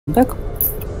Back.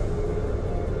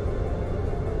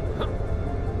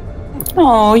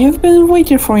 Oh, you've been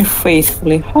waiting for me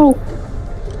faithfully. How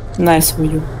nice of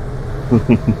you.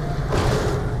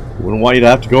 Wouldn't want you to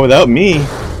have to go without me.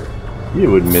 You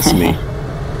would miss me.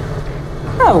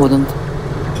 I wouldn't.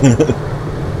 I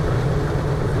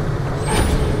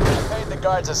paid the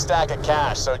guards a stack of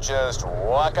cash, so just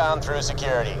walk on through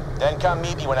security. Then come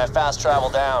meet me when I fast travel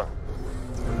down.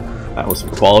 That was some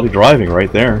quality driving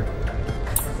right there.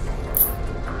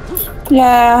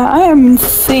 Yeah, I am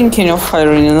thinking of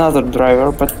hiring another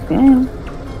driver, but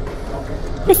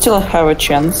you still have a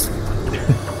chance.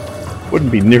 Wouldn't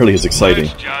be nearly as exciting.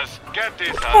 Let's just get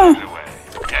this out of the way.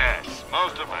 Yes,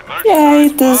 most of my merchandise. Yeah,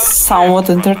 it is somewhat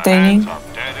entertaining.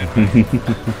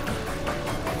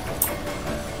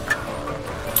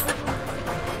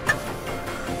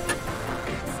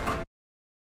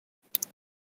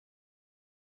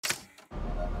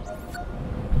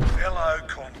 Fellow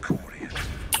Concordians,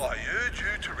 I urge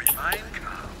you to remain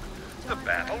calm. The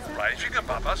battle raging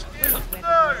above us is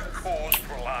no cause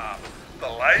for alarm. The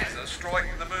laser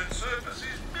striking the moon's surface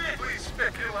is merely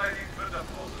speculating for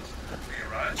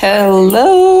deposits.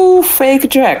 Hello, Fake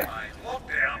Jack. Locked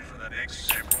down for the next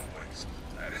several weeks.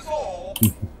 That is all.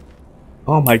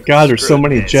 Oh my god, there's so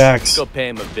many Jacks. Go pay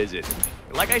him a visit.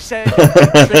 Like I said,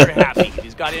 trigger happy.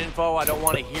 He's got info, I don't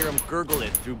want to hear him gurgle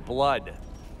it through blood.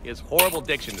 He has horrible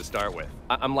diction to start with.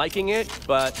 I'm liking it,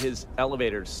 but his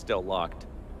elevator's still locked.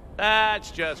 That's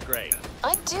just great.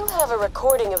 I do have a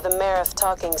recording of the Marif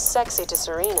talking sexy to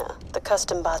Serena, the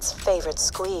custom bot's favorite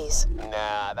squeeze.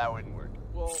 Nah, that wouldn't work.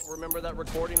 Well, remember that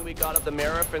recording we got of the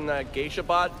Marif and the geisha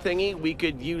bot thingy? We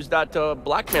could use that to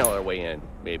blackmail our way in,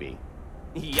 maybe.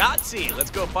 Yahtzee! Let's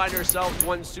go find ourselves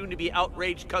one soon-to-be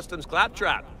outraged customs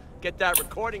claptrap. Get that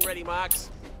recording ready,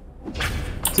 Mox.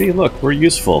 See, look, we're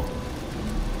useful.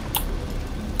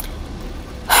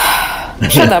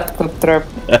 Shut up, Claptrap.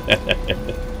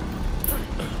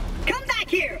 Come back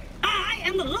here! I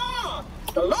am the law!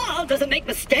 The law doesn't make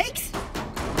mistakes!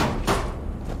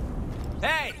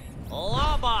 Hey!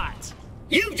 Lawbot!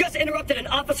 You've just interrupted an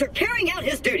officer carrying out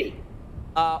his duty!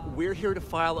 We're here to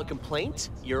file a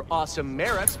complaint. Your awesome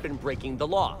Marif's been breaking the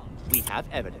law. We have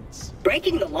evidence.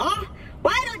 Breaking the law?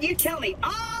 Why don't you tell me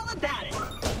all about it?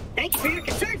 Thank you for your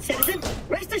concern, citizen.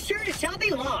 Rest assured it shall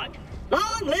be logged.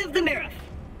 Long live the Marif!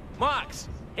 Mox,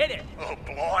 hit it! Oh,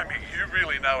 blimey, you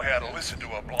really know how to listen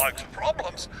to a bloke's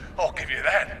problems. I'll give you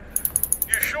that.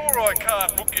 You sure I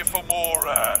can't book you for more,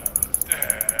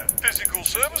 physical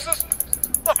services?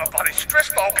 I'm a bloody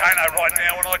stress volcano right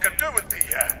now, and I can do with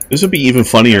the, This would be even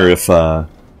funnier if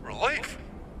relief.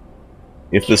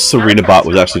 if this Serena bot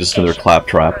was actually just another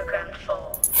claptrap.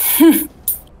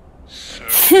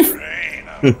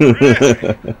 Serena,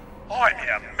 really? I'm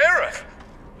your Marif.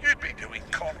 You'd be doing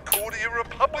Concordia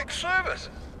Republic service.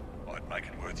 I'd make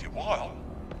it worth your while.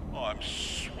 I'm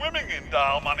swimming in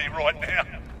Dale money right now.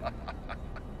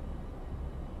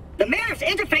 The Marif's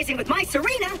interfacing with my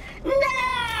Serena?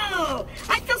 No!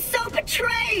 I feel so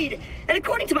betrayed! And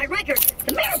according to my records,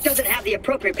 the Marif doesn't have the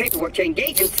appropriate paperwork to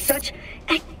engage in such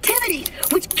activities,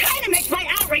 which kind of makes my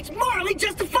outrage morally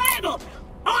justifiable!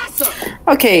 Awesome!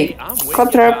 Okay,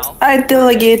 Claptrap, I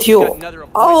delegate you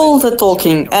all the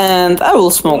talking, and I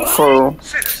will smoke for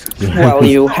while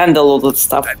you handle all that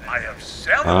stuff. That may have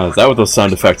sounded Is that what those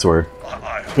sound effects were?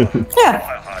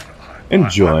 Yeah.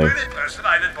 Enjoy. I've been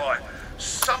impersonated by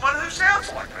someone who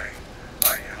sounds like me.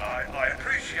 I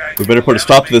appreciate. We better put a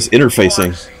stop to this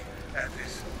interfacing. At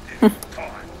this difficult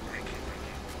time. Thank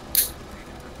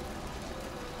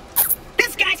you.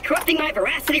 This guy's corrupting my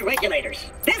veracity regulators.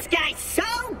 This guy's so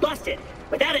busted.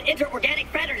 Without an inter-organic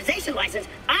fraternization license,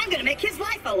 I'm gonna make his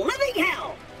life a living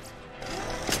hell.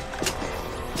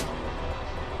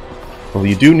 Well,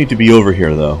 you do need to be over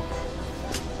here, though.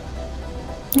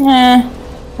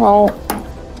 Well,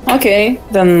 okay,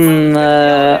 then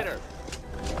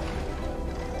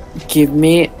give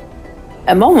me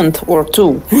a moment or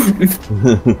two.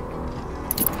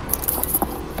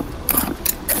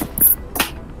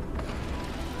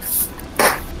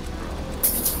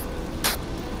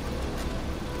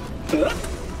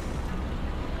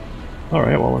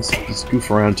 Alright, well, let's just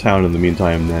goof around town in the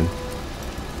meantime, then. I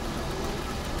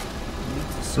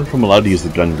don't know if I'm allowed to use the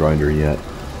gun grinder yet.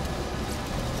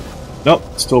 Nope,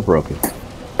 still broken.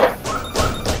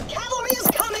 Cavalry is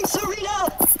coming, Serena!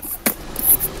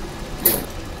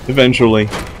 Eventually.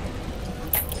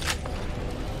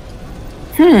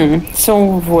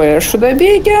 So where should I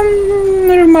be again?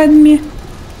 Remind me.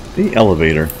 The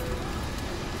elevator.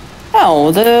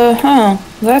 Oh,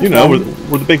 that You know, one.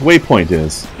 where the big waypoint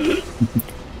is.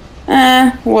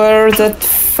 Where that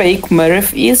fake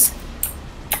Marif is.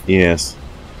 Yes.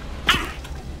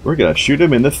 We're gonna shoot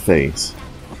him in the face.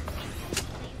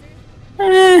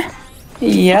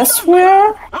 Yes, we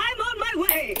are. I'm on my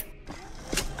way.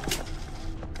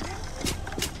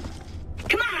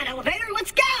 Come on, elevator,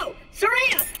 let's go.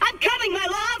 Serena, I'm coming, my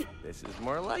love. This is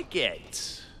more like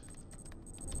it.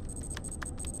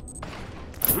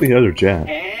 The other Jack.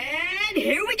 And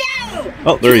here we go.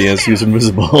 Oh, there he is. He's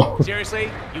invisible.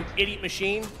 Seriously? You idiot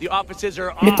machine? The offices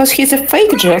are off. Because he's a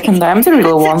fake Jack and I'm the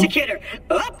real one. Executor,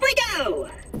 up we go.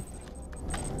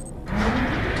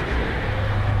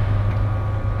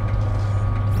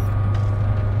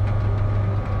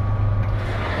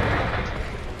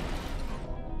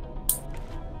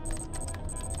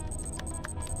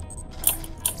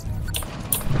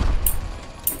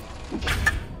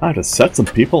 I had to set some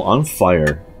people on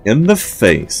fire. In the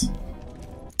face.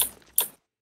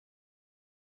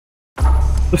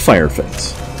 The fire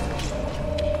face.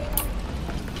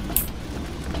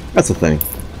 That's a thing.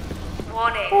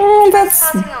 That's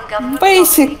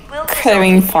basic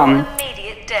having fun.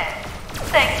 Immediate death.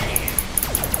 Thank you.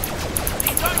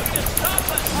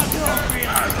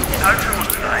 No tools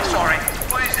today, sorry.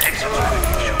 Please exit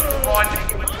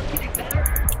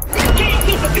You can't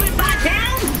keep a good bot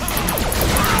down.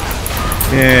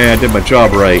 Yeah, I did my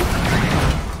job right.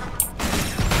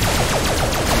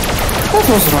 That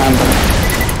was random.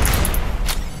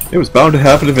 It was bound to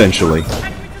happen eventually.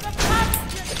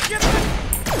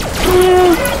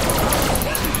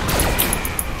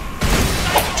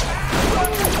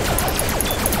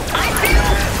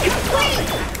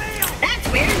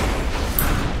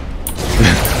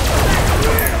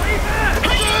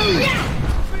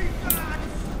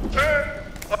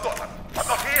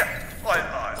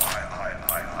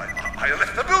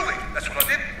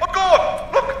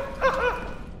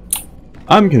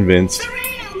 I'm convinced.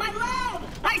 Serena, my love!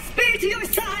 I spear to your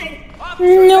side!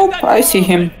 Nope, I see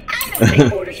him. I don't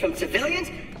take orders from civilians.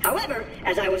 However,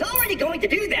 as I was already going to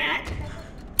do that...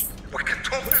 We can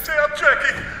talk this out,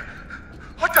 Jackie.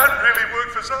 I don't really work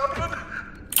for Zartman.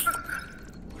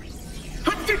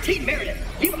 Hunter T. Meredith,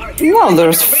 you are No,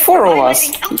 there's 4 of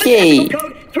us. Yay.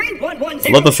 I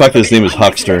love the fact that his name is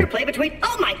Huckster.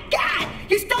 Oh my god!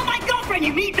 You stole my girlfriend,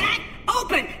 you meatbag!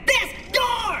 Open this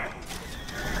door!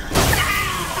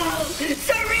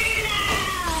 Serena!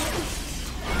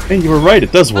 Hey, you were right,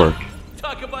 it does work.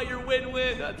 Talk about your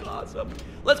win-win, that's awesome.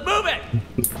 Let's move it!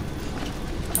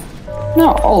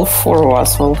 Now all 4 of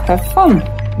us will have fun.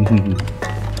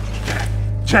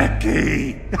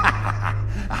 Jackie!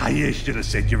 I should have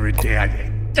said you were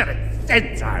dead. Should have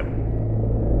said so.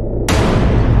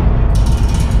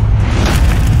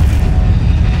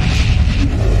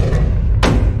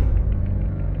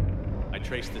 I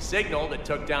traced the signal that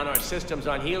took down our systems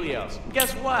on Helios. And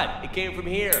guess what? It came from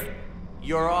here.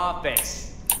 Your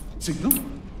office. Signal?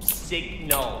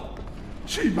 Signal.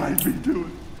 She made me do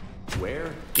it.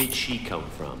 Where did she come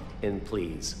from? And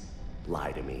please,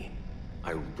 lie to me.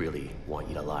 I really want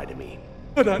you to lie to me.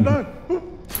 I don't know.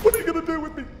 What are you gonna do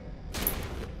with me?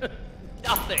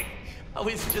 Nothing. I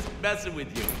was just messing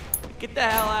with you. Get the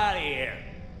hell out of here.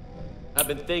 I've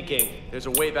been thinking. There's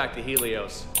a way back to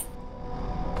Helios.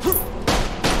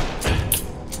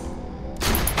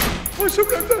 I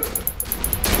surrender.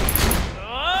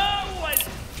 I was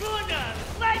gonna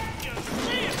let you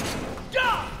live,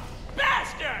 dumb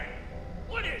bastard!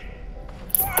 What is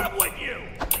wrong with you?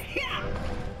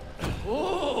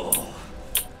 Oh,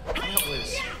 that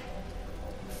was...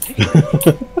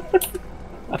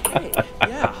 Okay,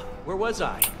 yeah, where was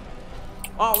I?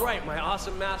 All right, my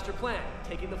awesome master plan.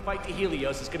 Taking the fight to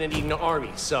Helios is gonna need an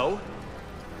army, so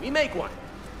we make one.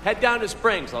 Head down to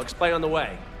Springs, I'll explain on the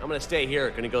way. I'm gonna stay here,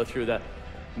 gonna go through the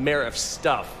Marif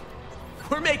stuff.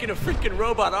 We're making a freaking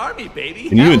robot army, baby.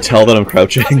 Can you even tell that I'm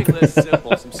crouching?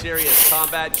 Simple, some serious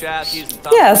combat chassis and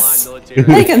Yes,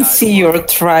 military I can see you're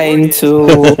trying to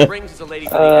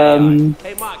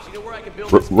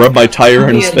rub my tire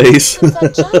in his face.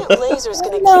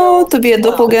 no, to be a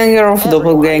doppelganger of a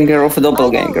doppelganger of a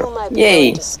doppelganger.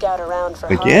 Yay.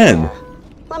 Again.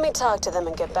 Let me talk to them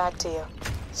and get back to you.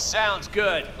 Sounds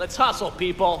good. Let's hustle,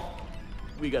 people.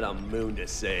 We got a moon to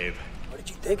save. What did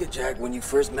you think of Jack when you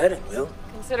first met him, Will?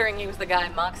 Considering he was the guy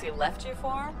Moxie left you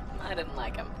for, I didn't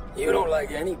like him. You don't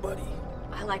like anybody.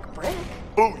 I like Brick.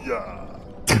 Booyah!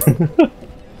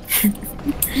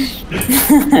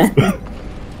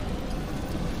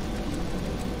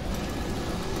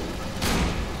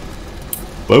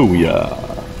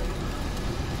 Booyah.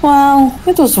 Well,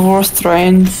 it was worth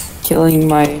trying killing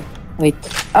my,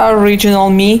 original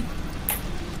me.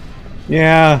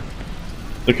 Yeah.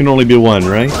 There can only be one,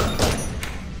 right?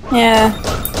 Yeah.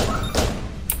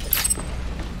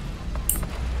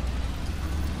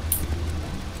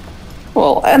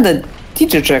 Well, and the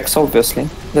teacher jacks, obviously,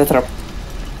 that are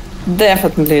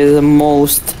definitely the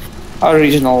most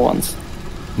original ones.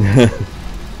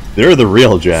 They're the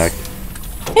real Jack.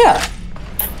 Yeah.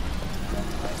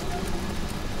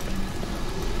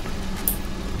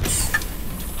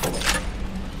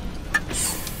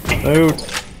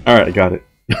 Out. Alright, I got it.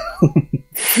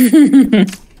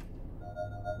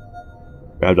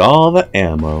 Grabbed all the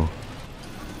ammo.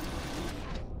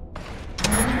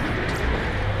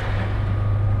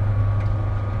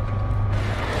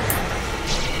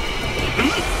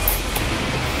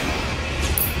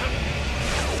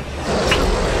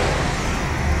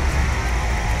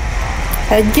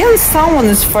 Again, someone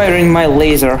is firing my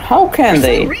laser. How can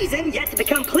they? For some reason yet to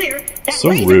become clear, that So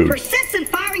laser rude. persists in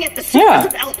firing at the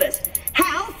surface of Elpis.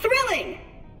 How thrilling!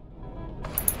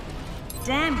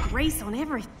 Damn grease on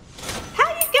everything. How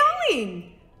you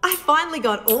going? I finally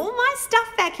got all my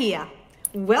stuff back here.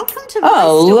 Welcome to my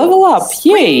store. Level up,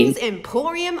 yay! Springs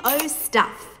Emporium O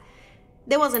stuff.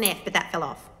 There was an F, but that fell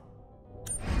off.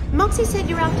 Moxie said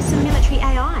you're after some military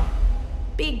AI.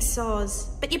 Big soz.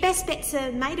 But your best bet's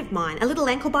a mate of mine, a little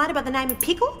ankle biter by the name of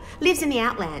Pickle. Lives in the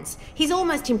Outlands. He's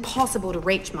almost impossible to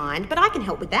reach, mind, but I can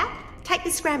help with that. Take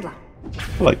this scrambler.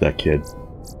 I like that kid.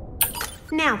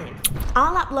 Now then,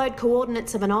 I'll upload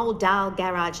coordinates of an old Dahl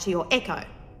garage to your Echo.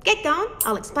 Get going,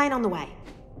 I'll explain on the way.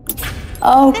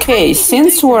 Okay,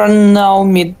 since we're now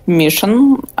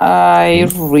mid-mission, I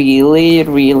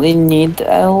really need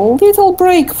a little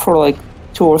break for like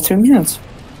 2 or 3 minutes.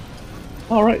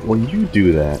 Alright, when you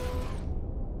do that.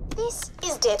 This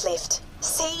is deadlift.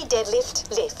 See deadlift,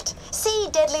 lift. See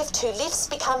deadlift who lifts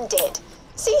become dead.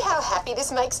 See how happy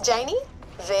this makes Janie?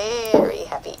 Very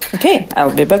happy. Okay,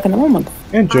 I'll be back in a moment.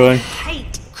 Enjoy. I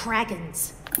hate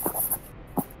Kragans.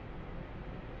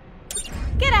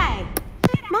 G'day!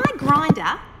 My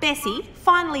grinder, Bessie,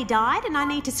 finally died and I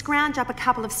need to scrounge up a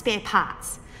couple of spare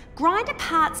parts. Grinder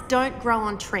parts don't grow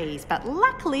on trees, but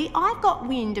luckily I've got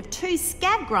wind of 2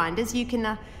 scab grinders you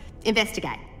can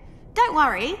investigate. Don't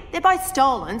worry, they're both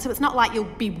stolen, so it's not like you'll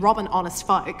be robbing honest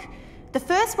folk. The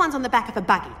first one's on the back of a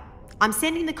buggy. I'm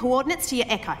sending the coordinates to your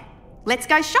Echo. Let's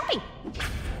go shopping!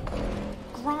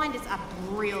 Grinders are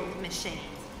brilliant machines.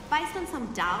 Based on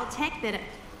some Dahl tech that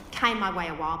came my way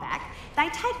a while back, they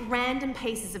take random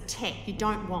pieces of tech you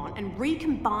don't want and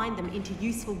recombine them into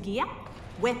useful gear.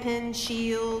 Weapons,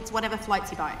 shields, whatever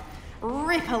floats your boat.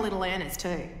 Ripper little earners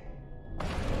too.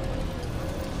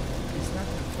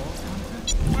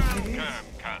 Welcome,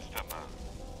 customer.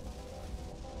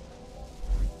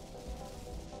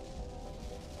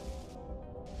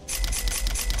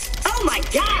 Oh my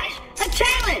gosh! A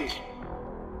challenge!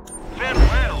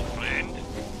 Farewell, friend.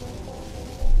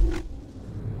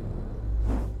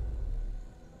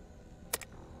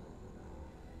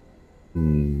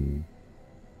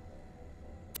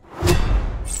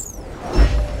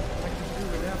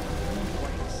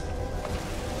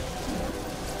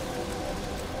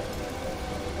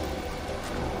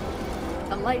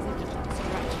 The laser just got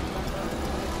scratched.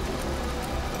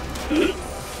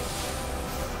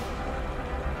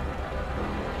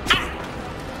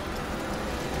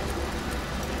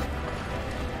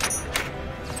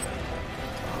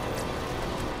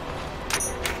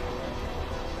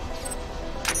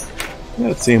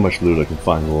 Let's see how much loot I can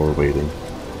find while we're waiting.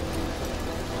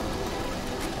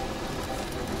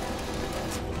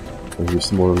 Here's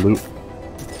some more loot.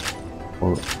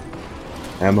 Or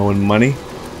ammo and money.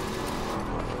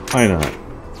 Why not?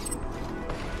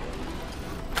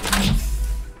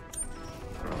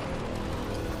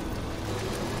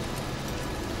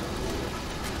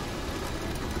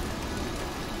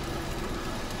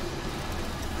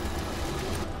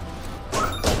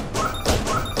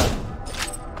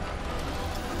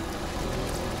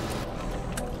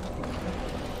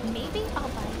 Maybe I'll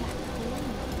buy that cool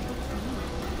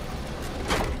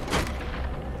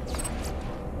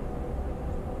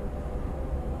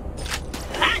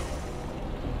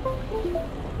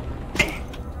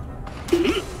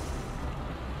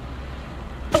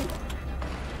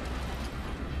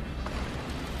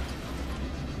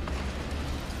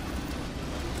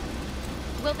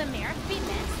Will the Merrick be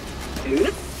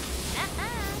missed?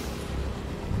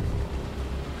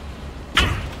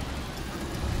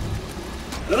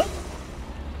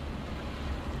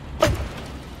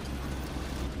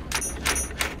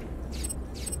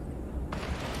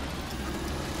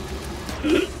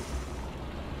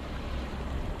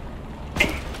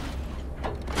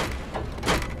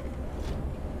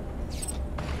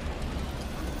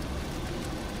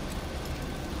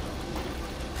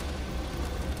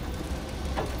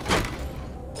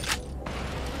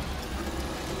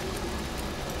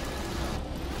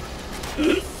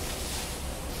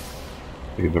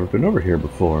 think I've never been over here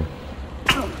before.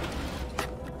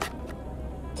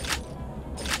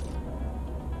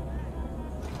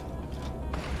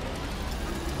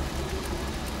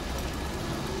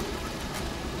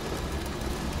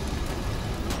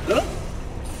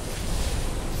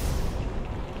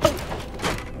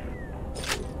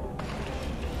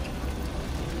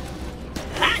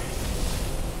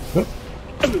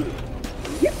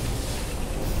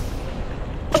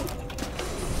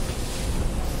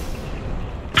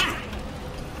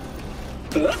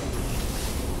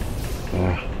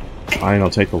 Fine,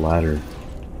 I'll take the ladder.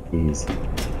 Ease.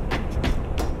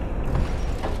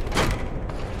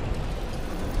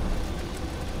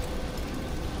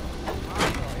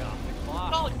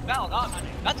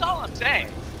 That's all I'm saying.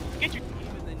 Get your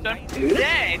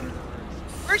then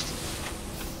first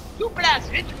stupid ass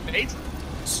interface,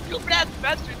 stupid ass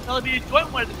investors telling me to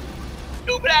join one of the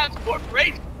stupid ass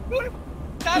corporations.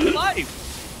 That's life.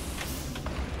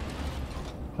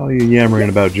 How are you yammering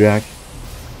about, Jack?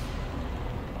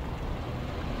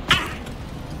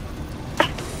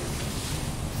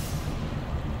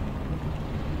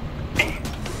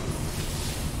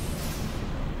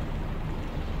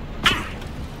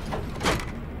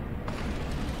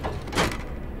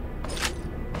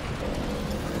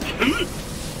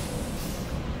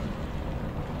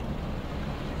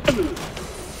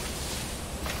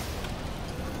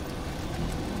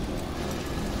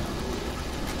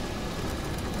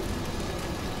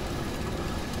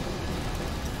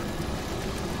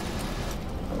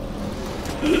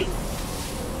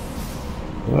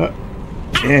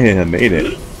 Yeah, made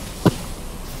it.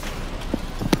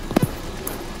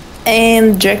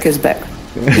 And Jack is back.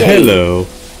 Hello.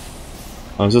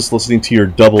 I was just listening to your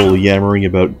double yammering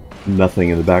about nothing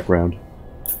in the background.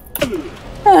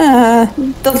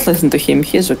 Don't listen to him,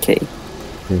 he's okay.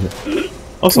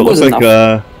 Also, it looks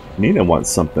like Nina wants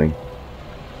something.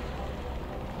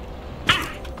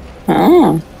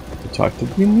 Ah. Talk to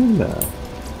Nina.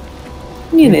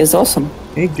 Nina is awesome.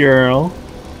 Hey, girl.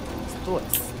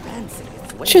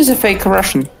 She's a fake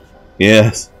Russian.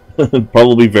 Yes,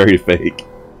 probably very fake.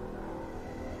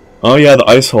 Oh yeah, the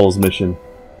ice holes mission.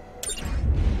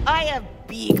 I have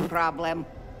big problem.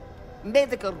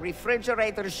 Medical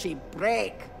refrigerators she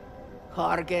break.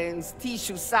 Organs,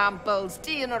 tissue samples,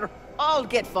 dinner, all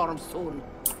get formed soon.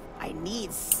 I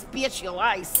need special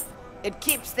ice. It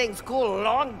keeps things cool a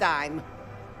long time.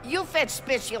 You fetch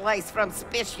special ice from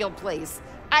special place.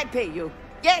 I pay you.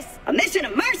 Yes. A mission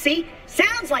of mercy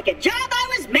sounds like a job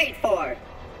I was made for.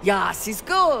 Yes, is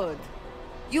good.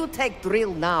 You take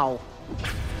drill now.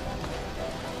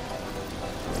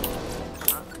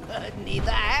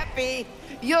 Neither happy.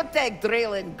 You take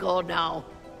drill and go now.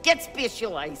 Get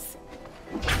special ice.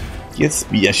 Get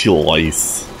special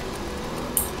ice.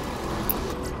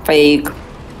 Fake.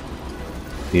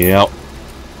 Yep.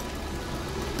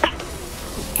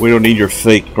 We don't need your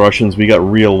fake Russians, we got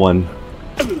real one.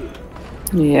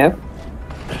 Yep.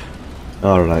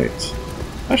 Alright.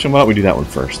 Actually, why don't we do that one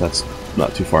first? That's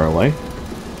not too far away.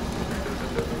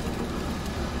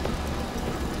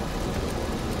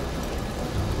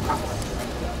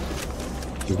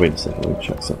 Wait a second, let me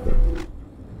check something.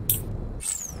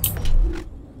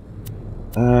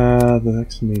 The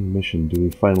next main mission, do we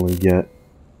finally get...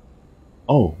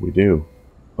 Oh, we do.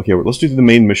 Okay, let's do the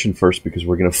main mission first because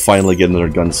we're gonna finally get another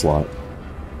gun slot.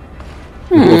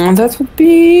 That would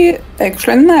be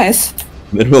actually nice.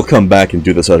 Then we'll come back and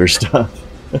do this other stuff.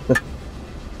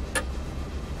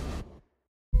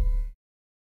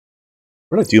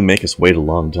 Really do make us wait a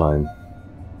long time.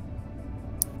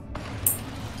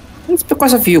 It's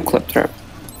because of you, Cliptrap.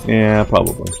 Yeah,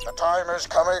 probably. The time is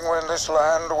coming when this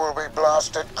land will be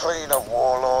blasted clean of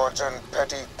warlords and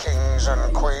petty kings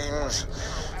and queens.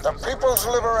 The People's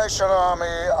Liberation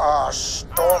Army are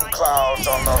storm clouds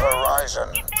on the horizon.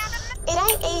 It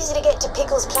ain't easy to get to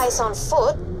Pickle's place on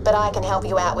foot, but I can help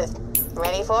you out with,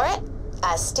 ready for it?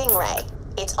 A Stingray.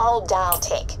 It's old Dial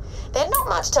tech. They're not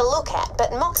much to look at,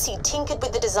 but Moxie tinkered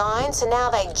with the design, so now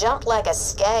they jump like a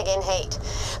skag in heat.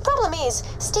 Problem is,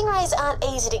 Stingrays aren't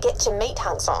easy to get to meat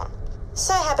hunks on.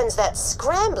 So happens that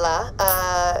Scrambler,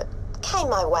 came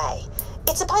my way.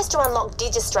 It's supposed to unlock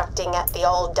digistructing at the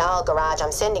old Dial garage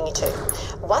I'm sending you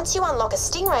to. Once you unlock a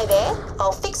Stingray there,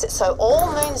 I'll fix it so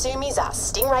all Moon Zoomies are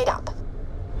Stingrayed up.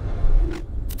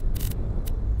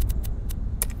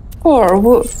 Or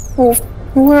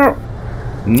we're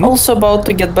also about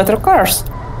to get better cars.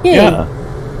 Yay. Yeah.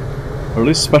 Or at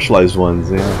least specialized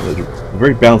ones, yeah. They're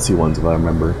very bouncy ones, if I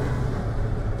remember.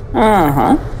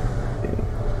 Uh-huh.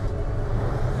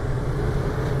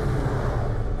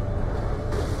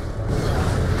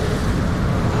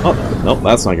 Oh, nope,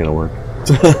 that's not gonna work.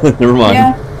 Never mind.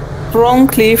 Yeah, wrong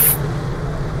cliff.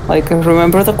 Like,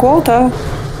 remember the quota.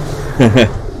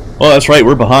 Oh, that's right,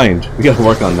 we're behind. We gotta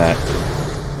work on that.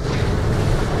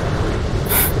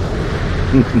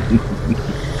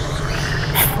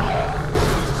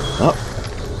 Oh.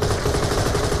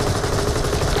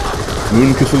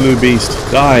 Moon Cthulhu Beast,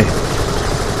 die!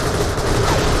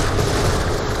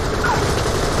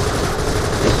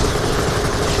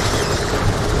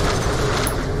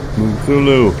 Moon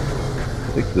Cthulhu!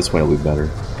 I think this way will be better.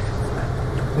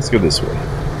 Let's go this way.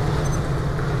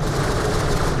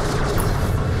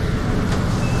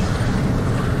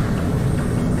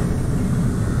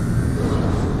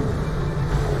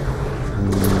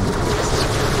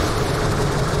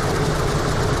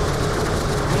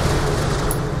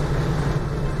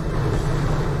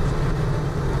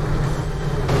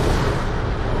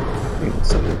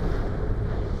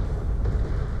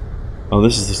 Oh,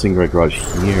 this is the Stingray garage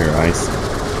here, I see.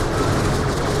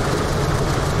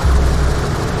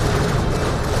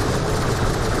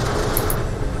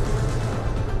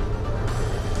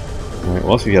 Alright,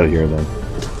 what else we got here then?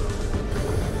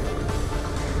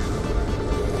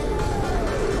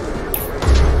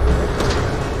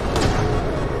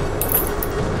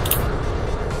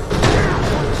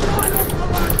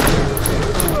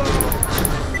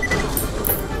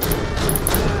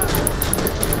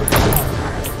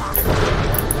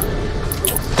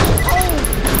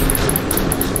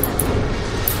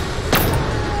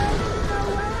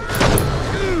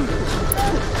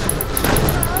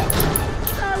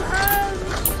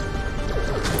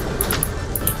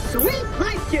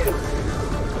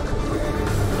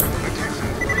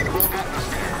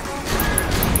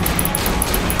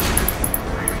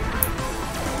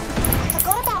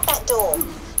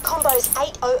 Combo's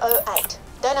 8008.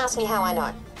 Don't ask me how I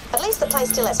know. At least the place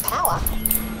still has power.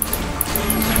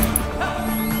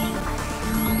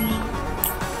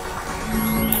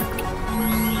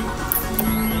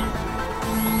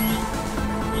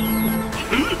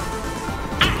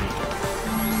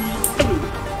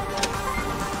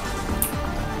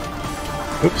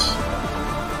 Oops.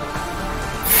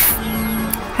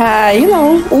 You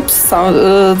know, oops sound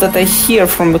that I hear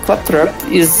from the clap trap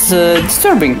is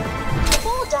disturbing.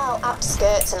 Before Dahl upped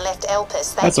skirts and left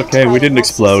Elpis, they That's okay, we didn't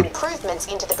explode. improvements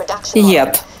into the production line.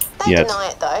 Yet. They deny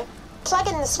it though. Plug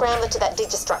in the scrambler to that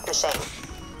Digistruct machine.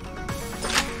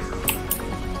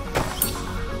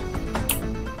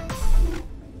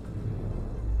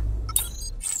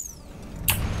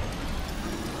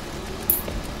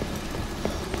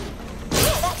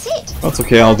 Yeah, that's it. That's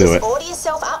okay, I'll do it. Order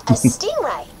yourself up a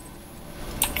Stingray.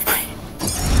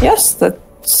 Yes,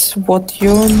 that's what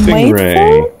you made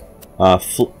Stingray. for?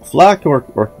 Flak or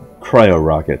cryo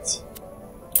rockets?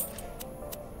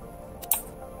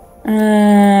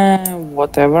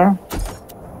 Whatever.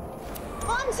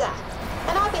 Bonza!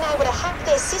 And I've been able to hack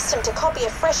their system to copy a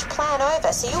fresh plan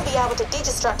over, so you'll be able to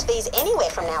Digistruct these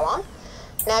anywhere from now on.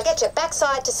 Now get your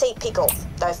backside to see Pickle,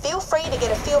 though feel free to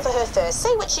get a feel for her first,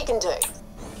 see what she can do.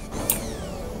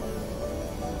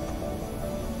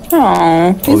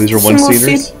 Oh, these are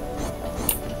one-seaters?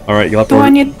 Alright, you'll have to Do order... I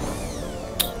need...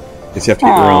 Guess you have to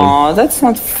get your own. Oh, that's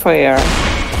not fair.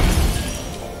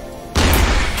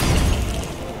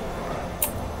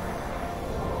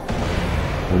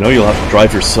 I know you'll have to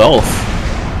drive yourself.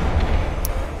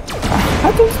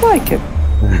 I don't like it.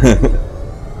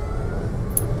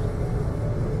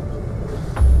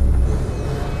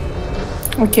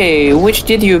 Okay, which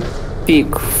did you pick?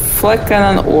 Flak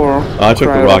cannon or I took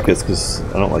the cryo rockets because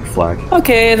I don't like flak.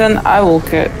 Okay, then I will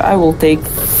take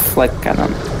flak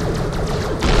cannon.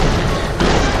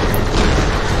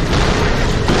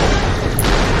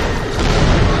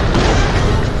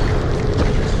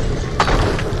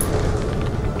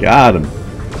 Got him.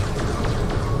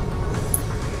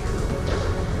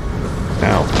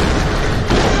 Ow.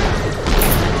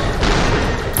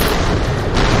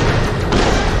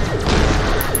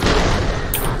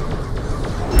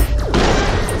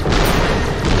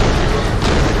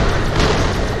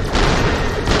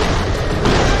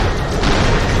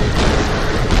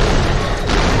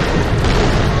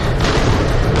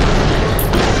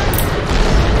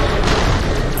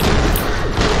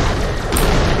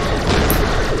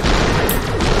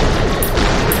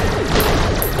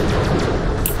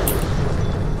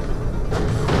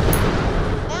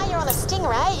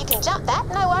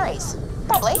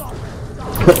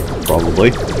 Probably.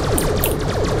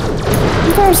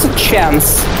 There's a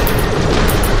chance.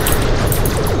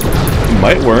 It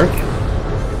might work.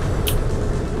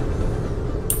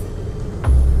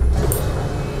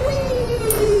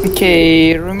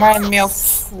 Okay, remind me of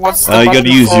what's the you gotta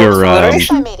button use for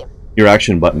acceleration? your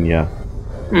action button, yeah.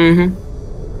 Mm-hmm.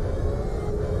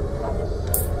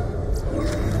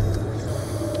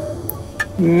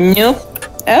 Nope.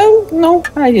 Oh, no,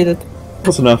 I did it.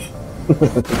 Close enough.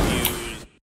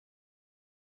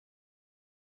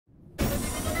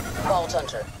 Vault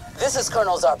Hunter, this is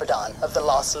Colonel Zarpedon of the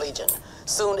Lost Legion.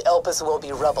 Soon Elpis will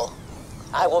be rubble.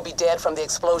 I will be dead from the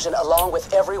explosion along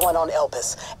with everyone on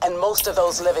Elpis, and most of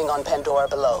those living on Pandora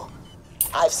below.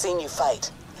 I've seen you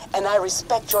fight, and I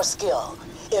respect your skill.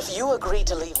 If you agree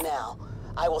to leave now,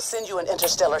 I will send you an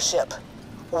interstellar ship.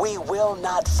 We will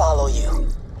not follow you.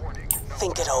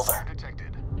 Think it over.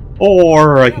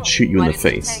 Or I could shoot you in the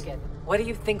face. What do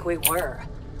you think we were?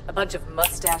 A bunch of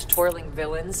mustache-twirling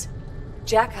villains?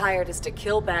 Jack hired us to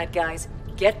kill bad guys,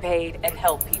 get paid, and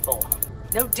help people.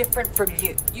 No different from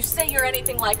you. You say you're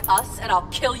anything like us, and I'll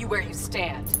kill you where you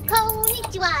stand.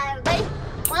 Konnichiwa, everybody.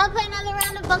 Wanna play another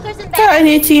round of bunkers and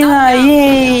Konnichiwa,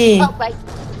 yay! Oh, right.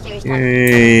 Serious time.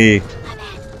 Yay!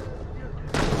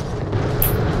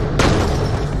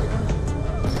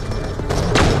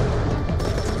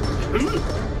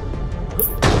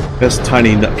 Best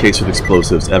tiny nutcase with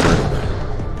explosives ever.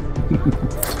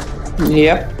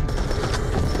 Yep.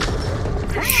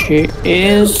 She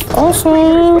is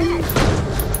awesome.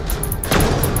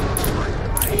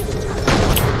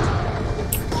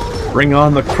 Bring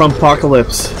on the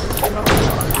Crumpocalypse.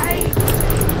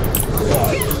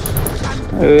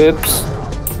 Oops.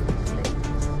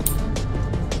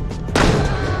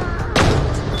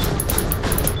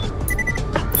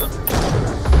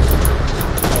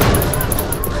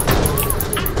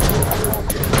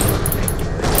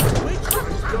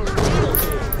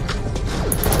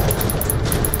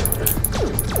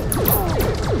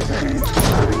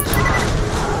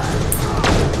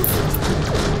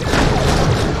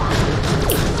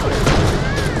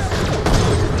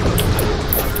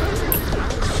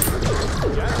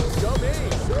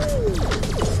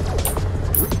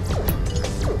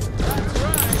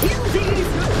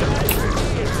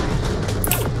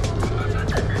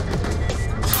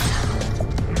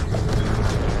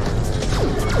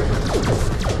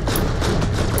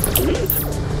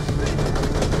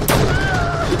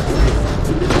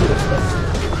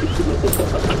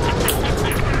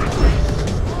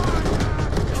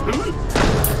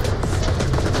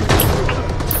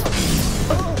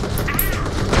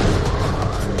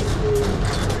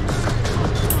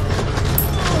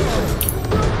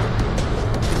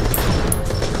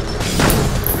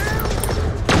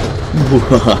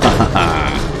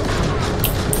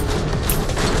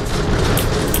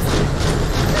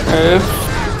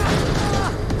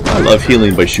 I love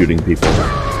healing by shooting people.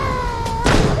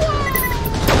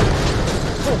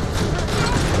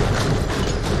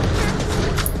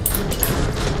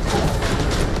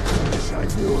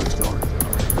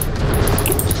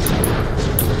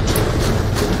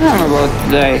 I'm about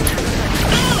to die.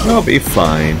 I'll be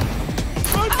fine.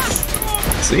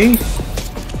 See?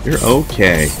 You're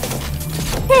okay.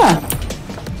 Yeah.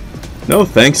 No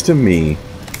thanks to me.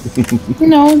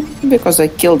 No, because I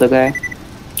killed the guy.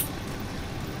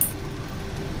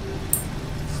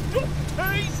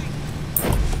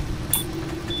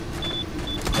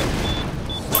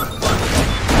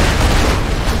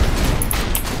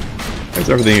 Why is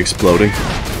everything exploding?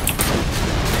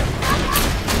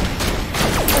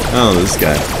 Oh, this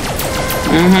guy.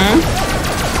 Mm-hmm.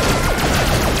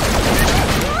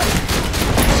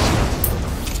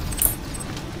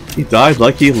 He died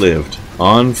like he lived.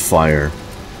 On fire.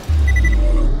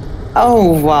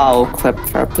 Oh wow,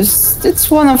 Claptrap.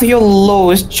 It's one of your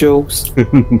lowest jokes.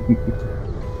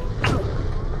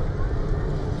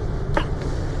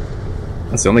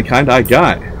 That's the only kind I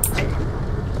got.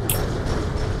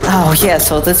 Oh yeah,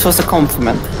 so this was a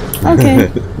compliment. Okay.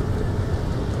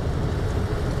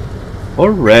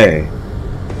 Hooray.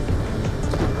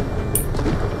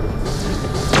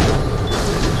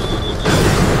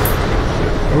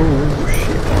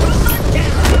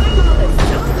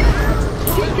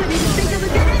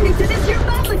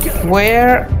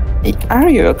 Where are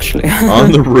you actually?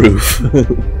 On the roof.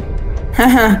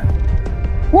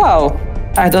 Wow,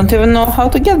 I don't even know how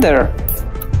to get there.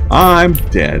 I'm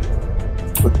dead.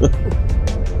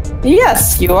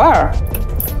 Yes, you are.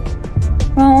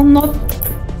 Well, not.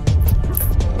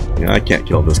 Yeah, I can't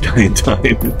kill this guy in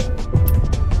time.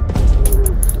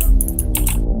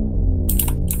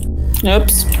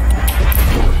 Oops.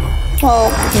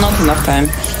 Well, not enough time.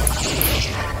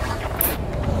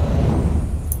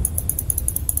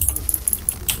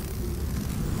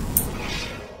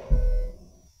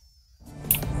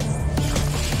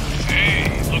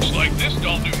 Hey, looks like this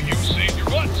doll knew you saved your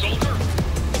butt, soldier.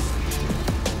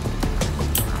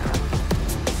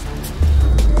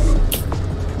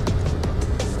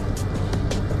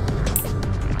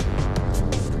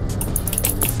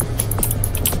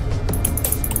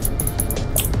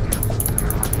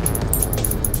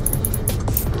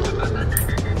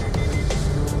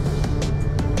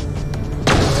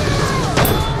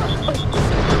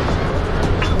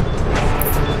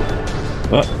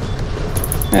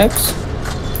 Oops.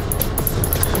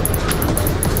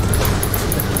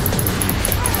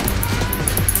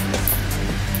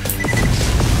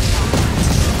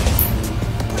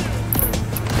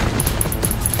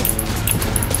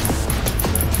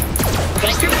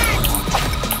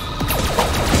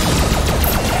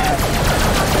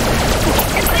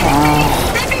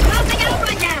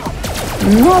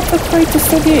 Not the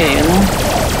greatest idea, you know.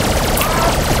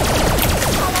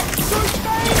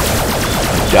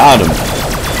 Got him.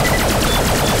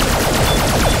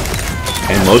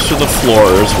 And most of the floor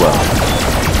as well.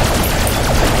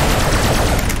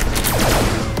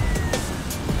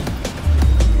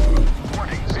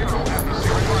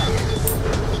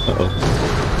 Uh-oh.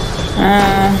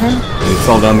 Uh-huh. And he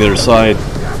fell down the other side.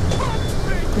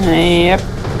 Yep.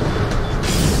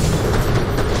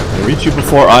 I reach you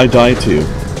before I die too.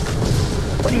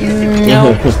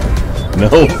 No. No,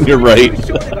 you're right.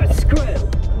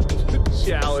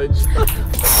 Challenge.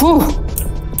 Whew.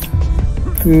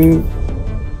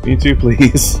 Me too,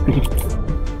 please.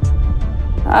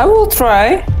 I will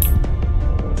try.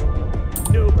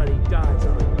 Nobody dies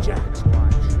on Jack's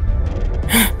watch.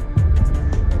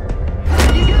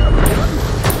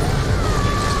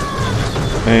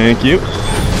 Thank you.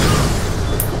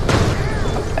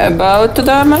 About to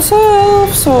die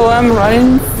myself, so I'm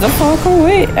running the fuck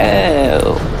away.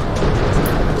 Oh.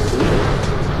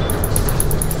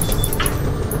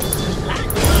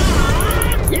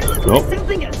 Nope.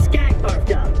 Something a skag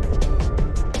barfed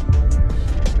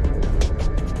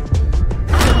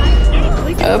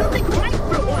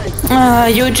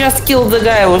up. You just killed the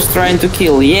guy I was trying to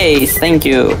kill. Yes, thank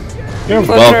you. You're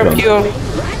welcome. You're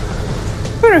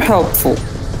very helpful.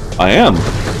 I am.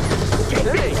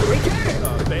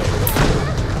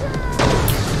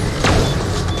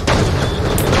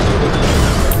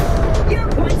 You're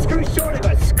one screw short of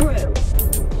a screw.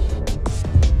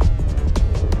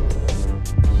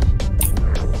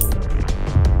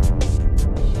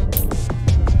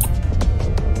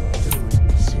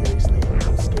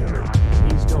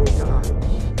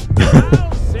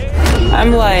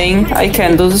 I'm lying. I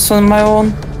can do this on my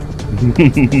own.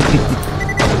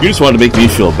 You just want to make me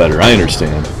feel better. I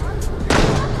understand.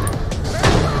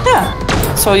 Yeah.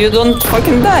 So you don't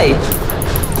fucking die.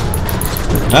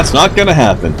 That's not gonna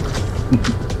happen.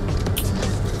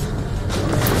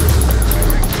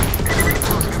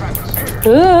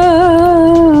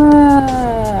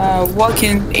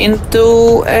 Walking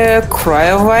into a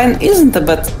cryovine isn't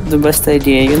the best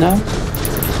idea, you know?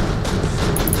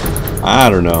 I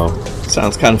don't know.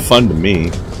 Sounds kind of fun to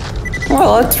me.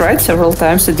 Well, I tried several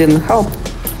times, it didn't help.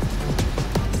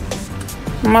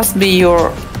 Must be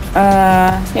your,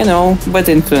 you know, bad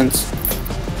influence.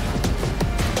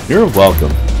 You're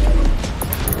welcome.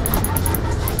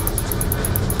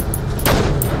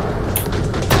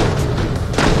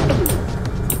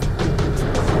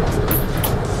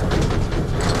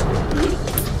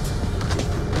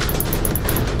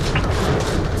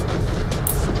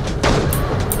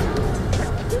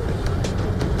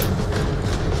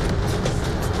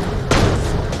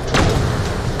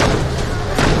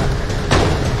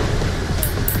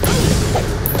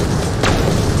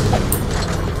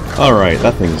 Alright,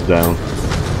 that thing's down.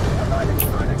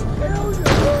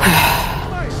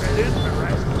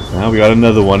 Now we got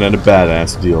another one and a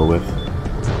badass to deal with.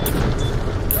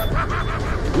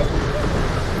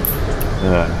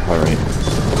 Alright.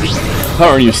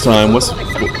 Power use time.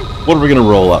 What are we gonna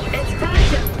roll up?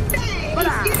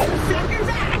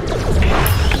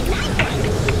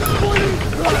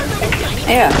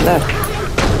 Yeah, that.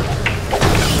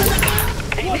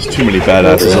 There's too many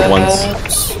badasses at once.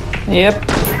 Yep.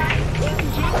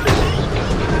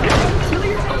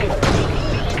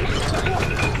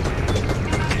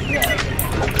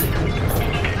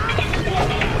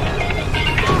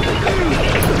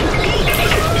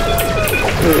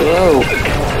 Whoa.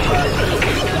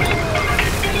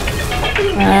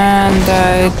 And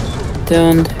I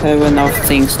don't have enough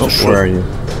things to shoot. Where are you?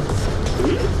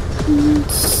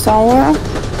 Somewhere?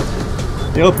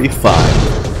 You'll be fine.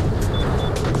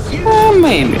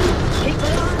 Maybe.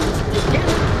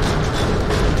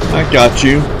 I got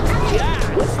you.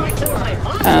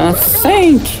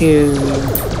 Thank you.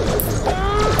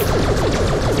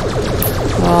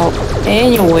 Well,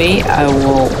 anyway, I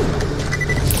will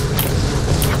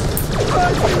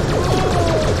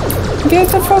get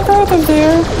the fuck out of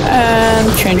there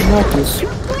and change weapons.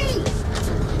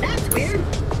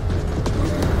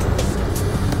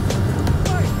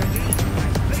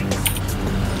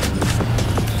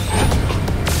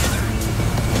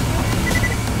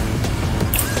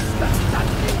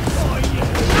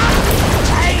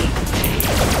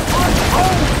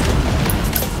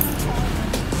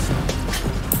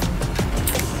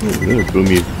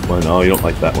 boomy one. Oh, you don't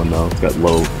like that one though. It's got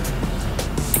low,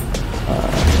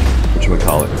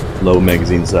 whatchamacallit, low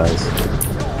magazine size.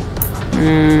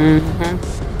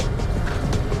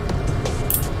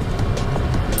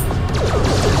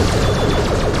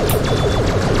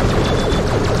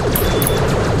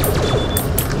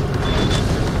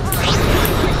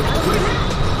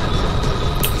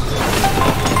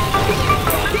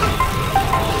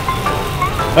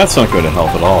 That's not going to help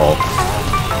at all.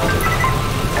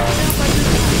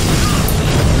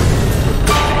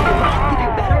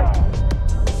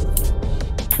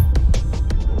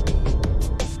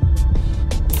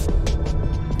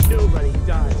 Nobody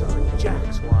dies on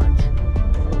Jack's watch.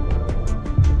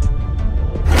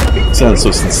 Sounds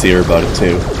so sincere about it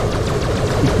too.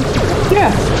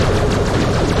 Yeah.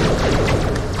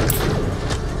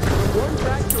 One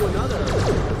back to another.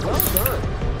 Well done.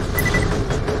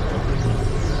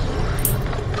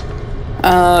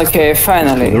 Okay,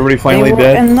 finally. Is everybody finally They were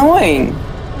dead? Annoying.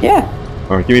 Yeah.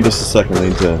 Alright, give me just a second. I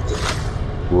need to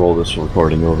roll this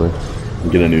recording over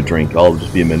and get a new drink. I'll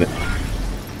just be a minute.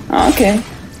 Okay.